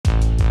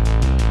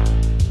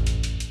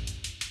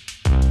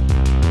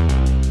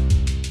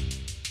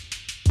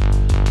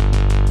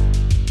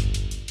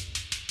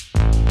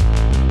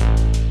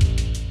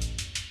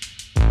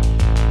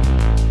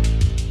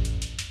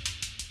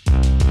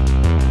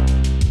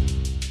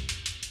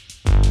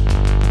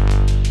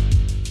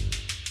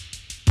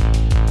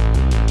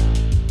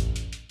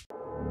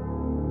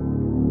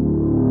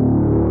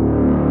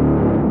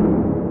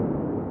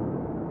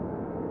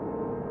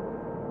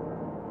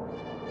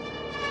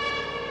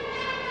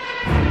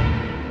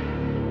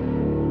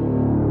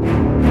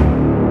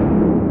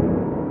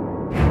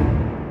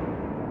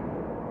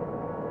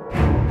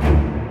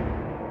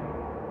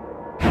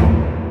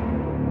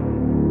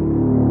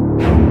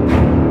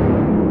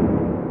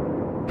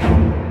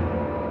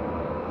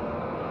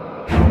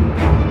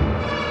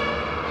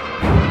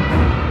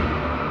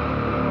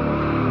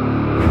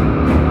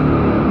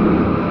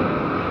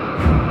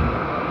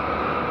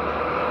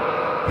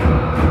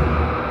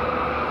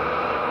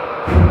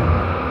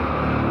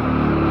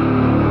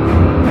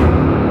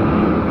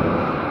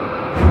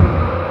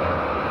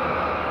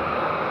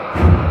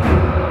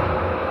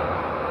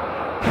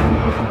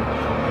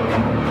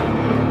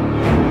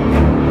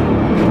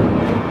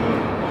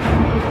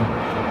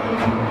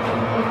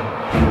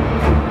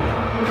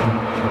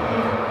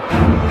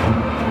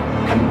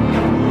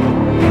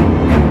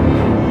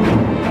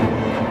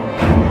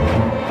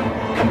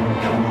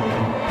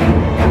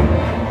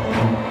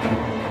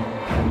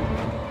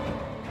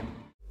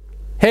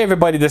Hey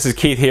everybody, this is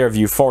Keith here of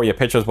Euphoria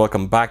Pictures.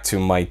 Welcome back to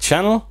my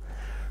channel.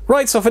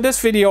 Right, so for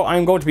this video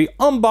I'm going to be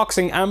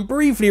unboxing and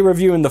briefly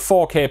reviewing the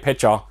 4K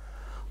picture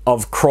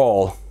of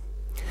Crawl.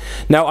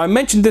 Now, I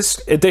mentioned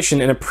this edition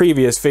in a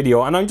previous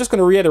video and I'm just going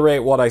to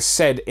reiterate what I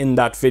said in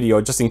that video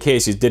just in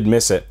case you did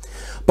miss it.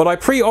 But I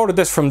pre-ordered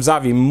this from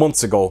Zavvi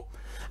months ago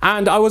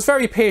and I was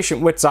very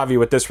patient with Zavvi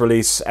with this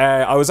release.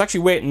 I was actually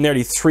waiting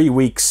nearly 3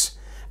 weeks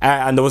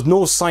and there was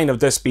no sign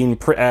of this being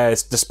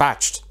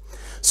dispatched.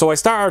 So I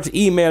started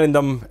emailing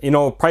them,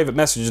 private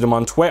messaging them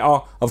on Twitter.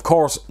 Of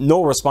course,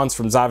 no response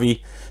from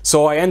Zavvi.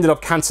 So I ended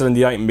up cancelling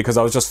the item because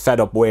I was just fed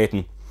up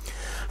waiting.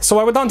 So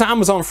I went on to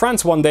Amazon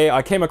France one day.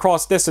 I came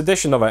across this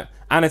edition of it.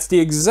 And it's the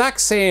exact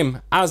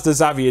same as the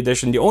Zavvi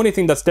edition. The only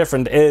thing that's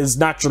different is,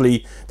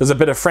 naturally, there's a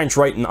bit of French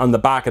writing on the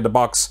back of the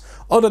box.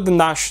 Other than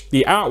that,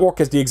 the artwork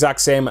is the exact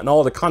same and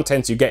all the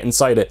contents you get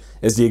inside it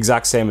is the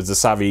exact same as the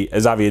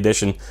Zavvi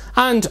edition.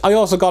 And I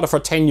also got it for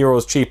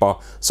 €10 cheaper.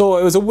 So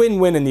it was a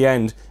win-win in the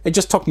end. It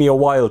just took me a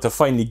while to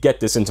finally get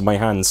this into my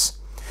hands.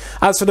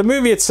 As for the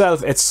movie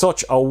itself, it's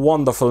such a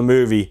wonderful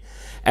movie.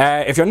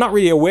 If you're not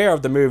really aware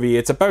of the movie,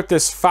 it's about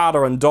this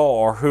father and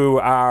daughter who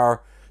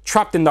are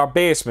trapped in their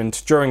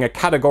basement during a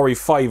Category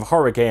 5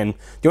 hurricane.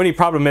 The only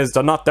problem is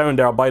they're not down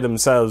there by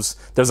themselves.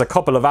 There's a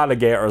couple of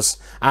alligators,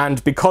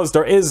 and because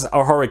there is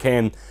a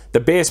hurricane, the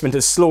basement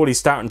is slowly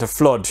starting to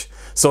flood.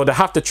 So they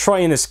have to try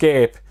and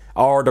escape,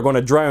 or they're going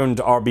to drown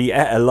or be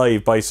ate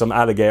alive by some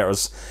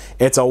alligators.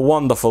 It's a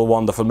wonderful,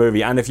 wonderful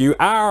movie, and if you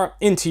are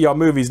into your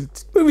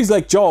movies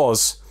like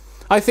Jaws,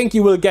 I think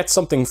you will get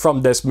something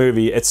from this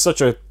movie. It's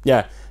such a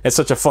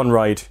fun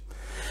ride.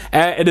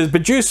 It is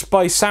produced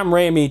by Sam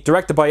Raimi,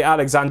 directed by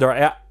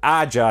Alexander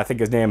Aja, I think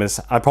his name is.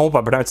 I hope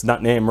I'm pronouncing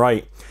that name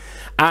right.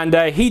 And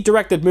he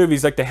directed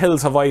movies like The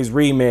Hills Have Eyes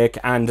remake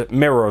and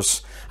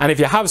Mirrors. And if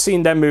you have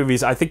seen them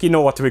movies, I think you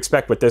know what to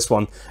expect with this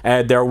one.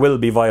 There will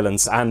be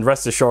violence, and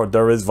rest assured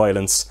there is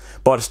violence.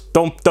 But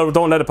don't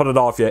let it put it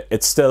off you.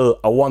 It's still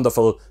a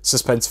wonderful,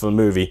 suspenseful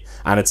movie,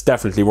 and it's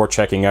definitely worth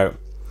checking out.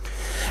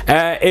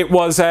 It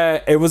was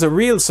a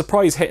real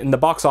surprise hit in the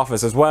box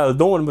office as well.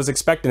 No one was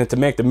expecting it to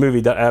make the movie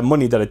that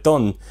money that it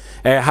done.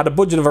 Had a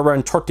budget of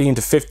around 13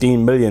 to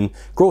 15 million,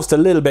 grossed a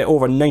little bit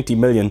over 90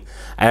 million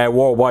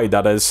worldwide,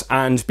 that is.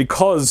 And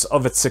because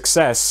of its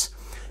success,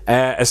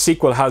 a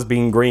sequel has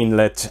been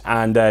greenlit,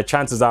 and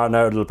chances are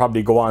now it'll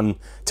probably go on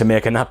to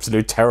make an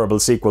absolute terrible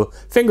sequel.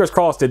 Fingers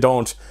crossed they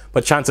don't,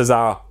 but chances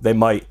are they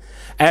might.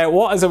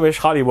 What is it with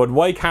Hollywood?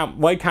 Why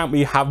can't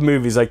we have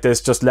movies like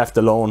this just left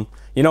alone?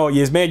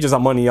 You've made your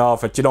money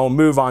off it,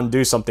 move on,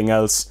 do something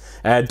else.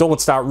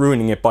 Don't start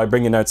ruining it by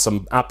bringing out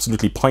some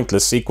absolutely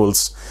pointless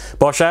sequels.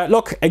 But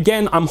look,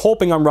 again, I'm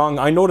hoping I'm wrong.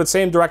 I know the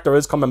same director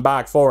is coming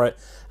back for it,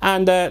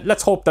 and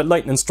let's hope that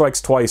lightning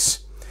strikes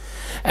twice.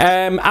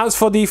 As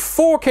for the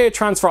 4K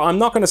transfer, I'm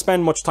not going to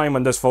spend much time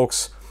on this,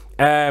 folks.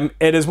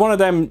 It is one of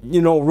them,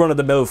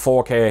 run-of-the-mill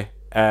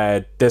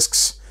 4K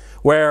discs,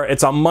 where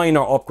it's a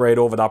minor upgrade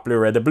over that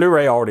Blu-ray. The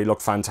Blu-ray already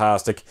looked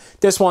fantastic.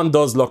 This one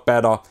does look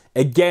better.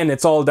 Again,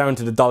 it's all down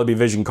to the Dolby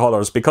Vision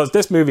colors, because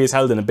this movie is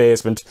held in a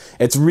basement.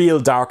 It's real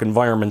dark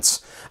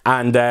environments,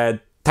 and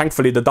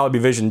thankfully the Dolby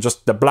Vision,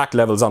 just the black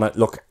levels on it,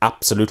 look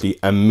absolutely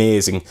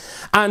amazing.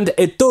 And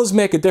it does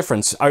make a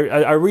difference.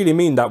 I really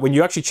mean that. When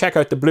you actually check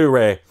out the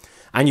Blu-ray,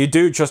 and you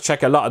do just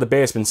check a lot of the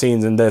basement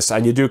scenes in this,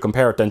 and you do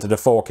compare it then to the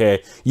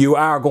 4K, you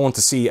are going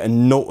to see a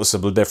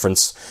noticeable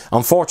difference.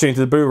 Unfortunately,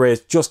 the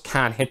Blu-rays just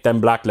can't hit them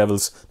black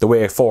levels the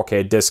way a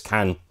 4K disc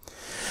can.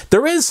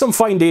 There is some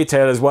fine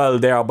detail as well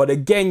there, but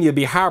again, you'll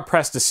be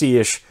hard-pressed to see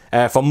it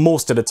for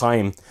most of the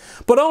time.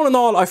 But all in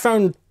all, I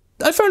found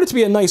it to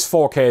be a nice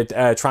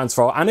 4K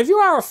transfer, and if you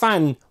are a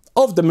fan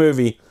of the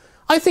movie,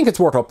 I think it's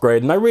worth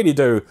upgrading, I really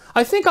do.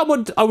 I think I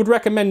would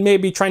recommend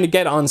maybe trying to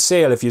get it on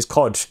sale if you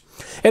could.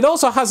 It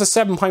also has a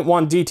 7.1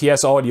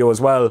 DTS audio as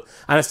well,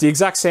 and it's the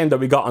exact same that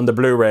we got on the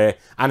Blu-ray,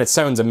 and it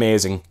sounds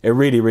amazing. It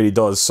really, really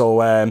does. So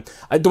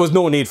there was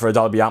no need for a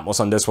Dolby Atmos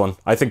on this one.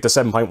 I think the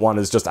 7.1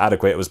 is just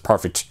adequate. It was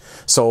perfect.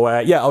 So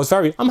yeah,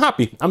 I'm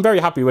happy. I'm very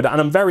happy with it,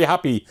 and I'm very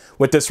happy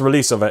with this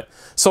release of it.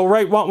 So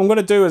right, what I'm going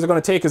to do is I'm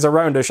going to take us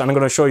around-ish, and I'm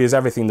going to show you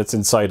everything that's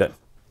inside it.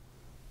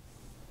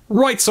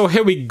 Right, so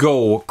here we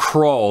go.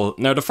 Crawl.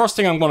 Now, the first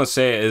thing I'm going to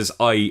say is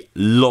I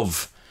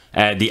love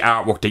the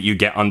artwork that you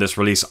get on this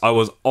release. I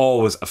was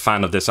always a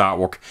fan of this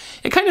artwork.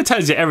 It kind of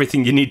tells you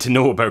everything you need to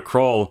know about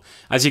Crawl.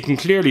 As you can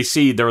clearly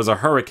see, there is a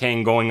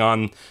hurricane going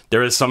on,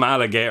 there is some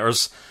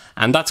alligators,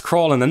 and that's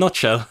Crawl in a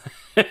nutshell.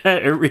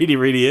 It really,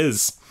 really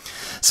is.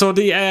 So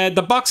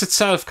the box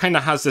itself kind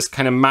of has this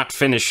kind of matte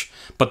finish,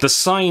 but the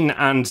sign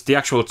and the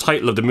actual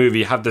title of the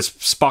movie have this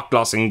spot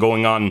glossing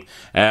going on.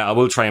 I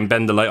will try and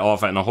bend the light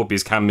off it, and I hope you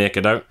can make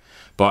it out.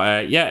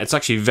 But yeah, it's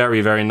actually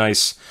very, very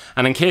nice.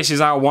 And in case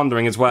you are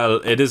wondering as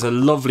well, it is a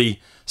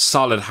lovely,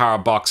 solid,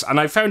 hard box. And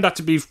I found that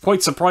to be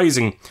quite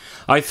surprising.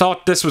 I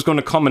thought this was going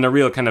to come in a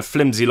real kind of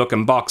flimsy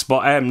looking box.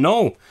 But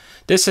no,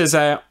 this is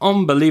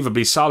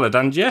unbelievably solid.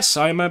 And yes,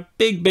 I'm a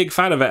big, big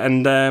fan of it.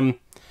 And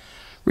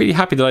really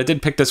happy that I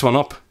did pick this one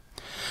up.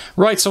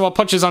 Right, so I'll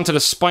put this onto the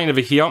spine of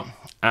it here.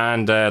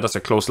 and that's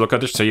a close look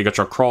at it. So you got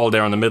your Crawl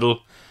there in the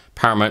middle,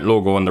 Paramount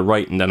logo on the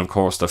right, and then of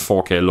course the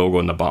 4K logo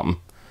on the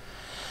bottom.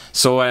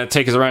 So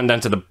take us around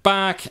then to the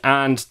back,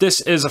 and this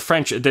is a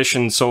French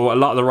edition, so a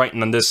lot of the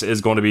writing on this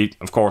is going to be,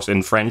 of course,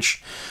 in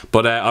French.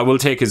 But I will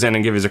take us in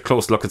and give us a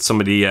close look at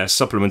some of the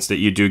supplements that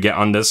you do get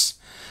on this.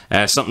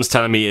 Something's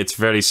telling me it's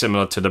very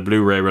similar to the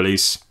Blu-ray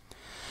release.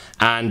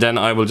 And then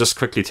I will just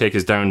quickly take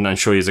us down and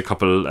show you a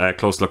couple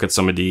close look at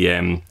some of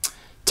the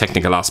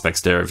technical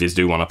aspects there, if you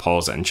do want to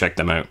pause it and check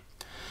them out.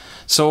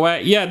 So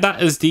yeah,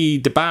 that is the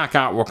back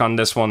artwork on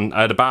this one.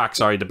 The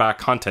back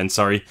content,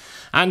 sorry.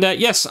 And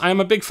yes, I'm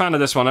a big fan of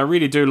this one. I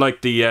really do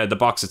like the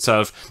box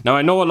itself. Now,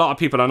 I know a lot of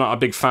people are not a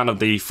big fan of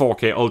the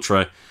 4K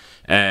Ultra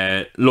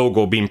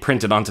logo being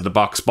printed onto the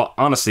box, but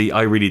honestly,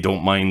 I really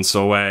don't mind.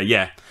 So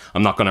yeah,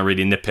 I'm not going to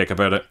really nitpick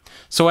about it.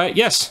 So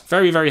yes,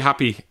 very, very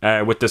happy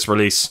with this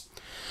release.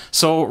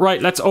 So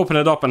right, let's open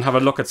it up and have a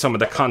look at some of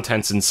the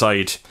contents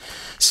inside.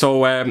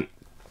 So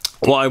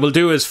what I will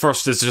do is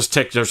first is just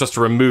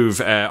to remove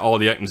all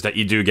the items that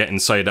you do get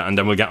inside it, and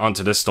then we'll get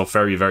onto this stuff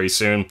very, very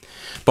soon.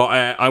 But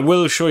I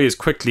will show you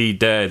quickly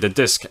the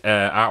disc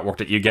artwork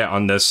that you get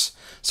on this.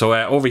 So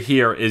over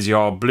here is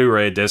your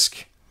Blu-ray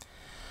disc,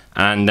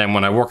 and then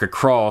when I work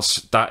across,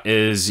 that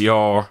is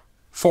your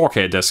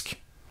 4K disc.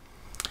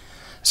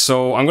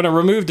 So I'm going to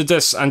remove the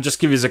disc and just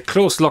give you a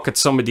close look at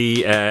some of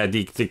the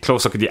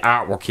close look at the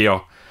artwork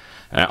here.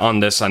 On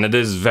this, and it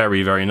is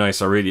very, very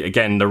nice. I really,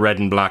 again, the red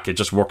and black, it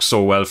just works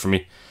so well for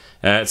me.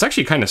 It's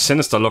actually kind of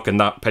sinister looking,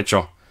 that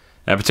picture,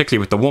 particularly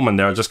with the woman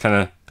there, just kind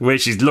of the way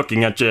she's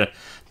looking at you,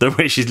 the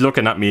way she's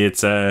looking at me.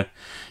 It's yeah,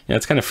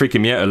 it's kind of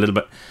freaking me out a little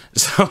bit.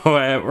 So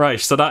right,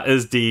 so that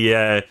is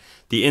the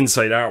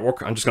inside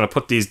artwork. I'm just going to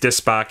put these discs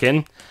back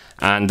in,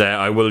 and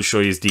I will show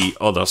you the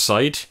other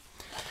side.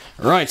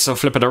 Right, so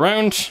flip it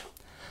around.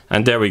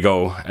 And there we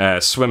go,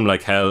 swim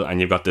like hell, and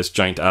you've got this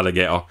giant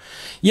alligator.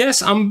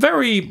 Yes, I'm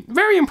very,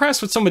 very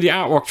impressed with some of the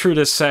artwork through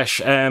this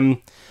sesh.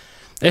 It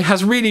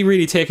has really,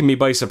 really taken me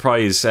by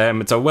surprise.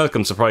 It's a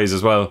welcome surprise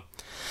as well.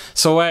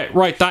 So,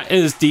 right, that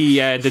is the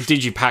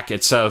digipack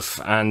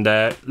itself, and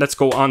let's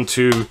go on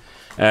to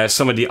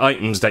some of the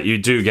items that you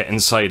do get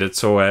inside it.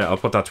 So I'll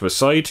put that to a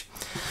side.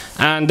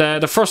 And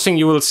the first thing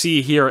you will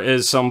see here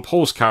is some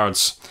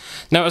postcards.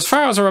 Now, as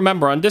far as I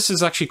remember, and this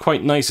is actually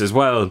quite nice as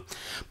well,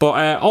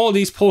 but all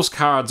these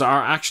postcards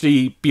are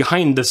actually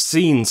behind the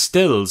scenes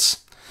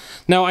stills.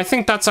 Now, I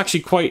think that's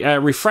actually quite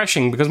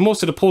refreshing, because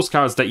most of the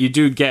postcards that you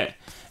do get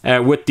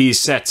with these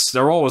sets,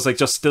 they're always like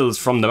just stills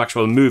from the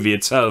actual movie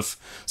itself.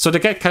 So to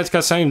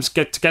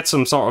get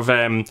some sort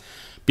of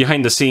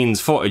behind the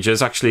scenes footage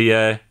is actually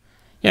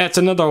yeah, it's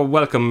another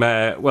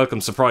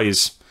welcome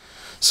surprise.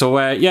 So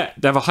yeah,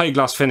 they have a high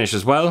gloss finish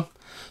as well.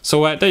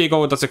 So there you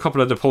go, that's a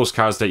couple of the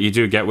postcards that you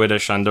do get with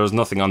it, and there's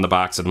nothing on the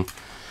backs of them.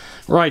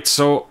 Right,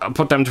 so I'll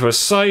put them to a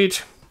side.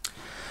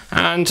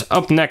 And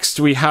up next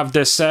we have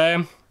this,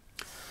 I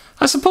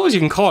suppose you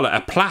can call it a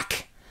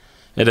plaque.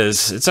 It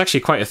is. It's actually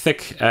quite a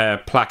thick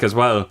plaque as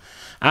well.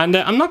 And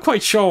I'm not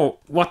quite sure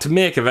what to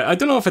make of it. I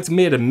don't know if it's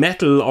made of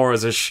metal or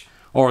is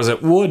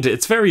it wood.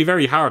 It's very,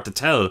 very hard to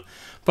tell.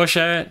 But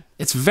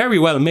it's very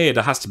well made,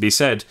 it has to be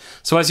said.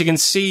 So as you can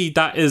see,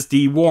 that is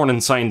the warning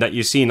sign that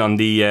you've seen on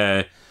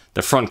the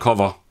front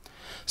cover.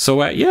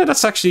 So yeah,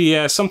 that's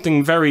actually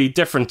something very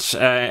different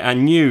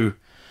and new.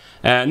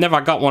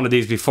 Never got one of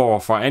these before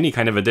for any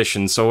kind of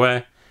edition. So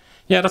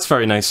yeah, that's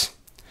very nice.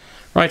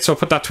 Right, so I'll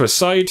put that to a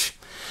side.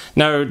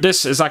 Now,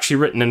 this is actually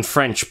written in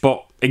French,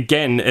 but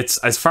again, it's,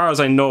 as far as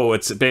I know,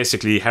 it's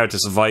basically how to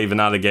survive an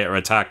alligator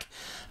attack.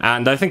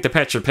 And I think the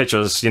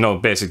pictures, you know,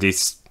 basically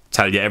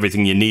tell you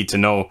everything you need to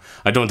know.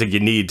 I don't think you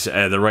need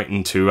the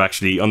writing to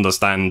actually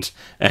understand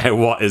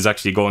what is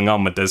actually going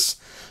on with this.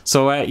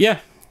 So yeah,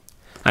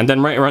 and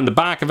then right around the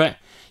back of it,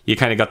 you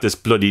kind of got this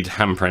bloodied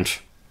handprint.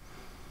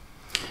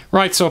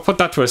 Right, so I'll put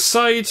that to a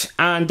side,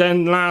 and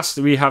then last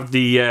we have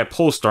the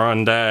poster,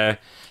 and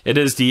it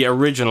is the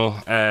original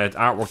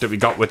artwork that we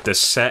got with this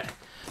set.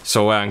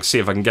 So I can see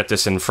if I can get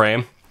this in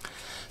frame.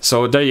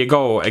 So there you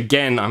go.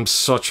 Again, I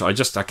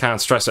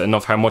can't stress it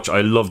enough how much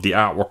I love the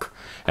artwork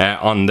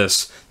on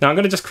this. Now I'm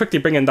going to just quickly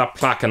bring in that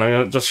plaque, and I'm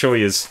going to just show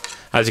you, as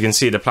you can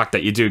see, the plaque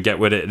that you do get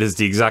with it, it is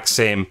the exact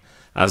same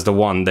as the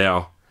one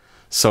there.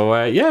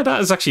 So yeah,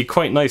 that is actually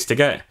quite nice to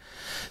get.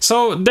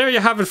 So there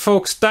you have it,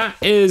 folks. That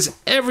is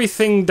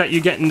everything that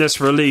you get in this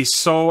release.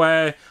 So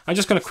I'm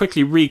just going to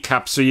quickly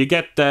recap. So you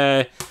get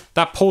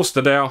that poster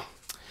there.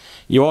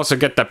 You also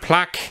get the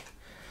plaque.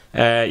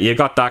 You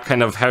got that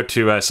kind of how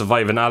to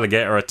survive an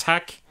alligator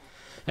attack.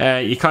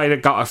 You kind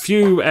of got a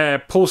few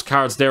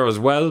postcards there as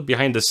well,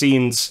 behind the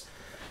scenes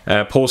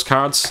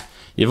postcards.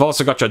 You've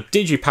also got your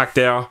digipack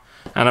there,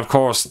 and of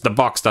course the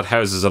box that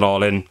houses it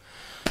all in.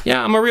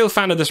 Yeah, I'm a real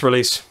fan of this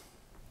release.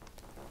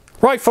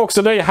 Right, folks,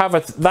 so there you have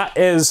it. That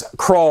is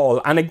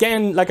Crawl. And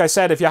again, like I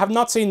said, if you have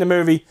not seen the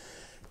movie,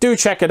 do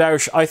check it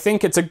out. I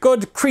think it's a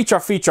good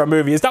creature feature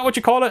movie. Is that what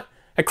you call it?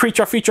 A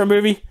creature feature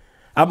movie?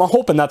 I'm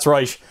hoping that's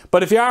right.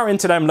 But if you are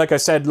into them, like I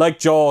said, like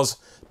Jaws,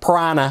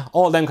 Piranha,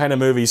 all them kind of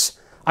movies,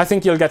 I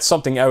think you'll get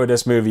something out of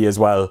this movie as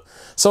well.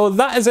 So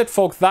that is it,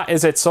 folks, that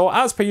is it. So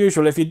as per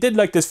usual, if you did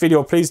like this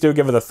video, please do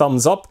give it a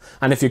thumbs up.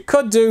 And if you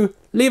could do,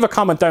 leave a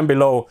comment down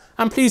below.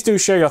 And please do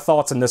share your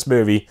thoughts on this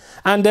movie.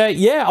 And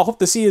yeah, I hope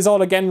to see you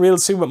all again real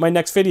soon with my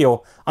next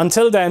video.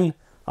 Until then,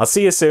 I'll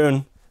see you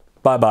soon.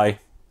 Bye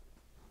bye.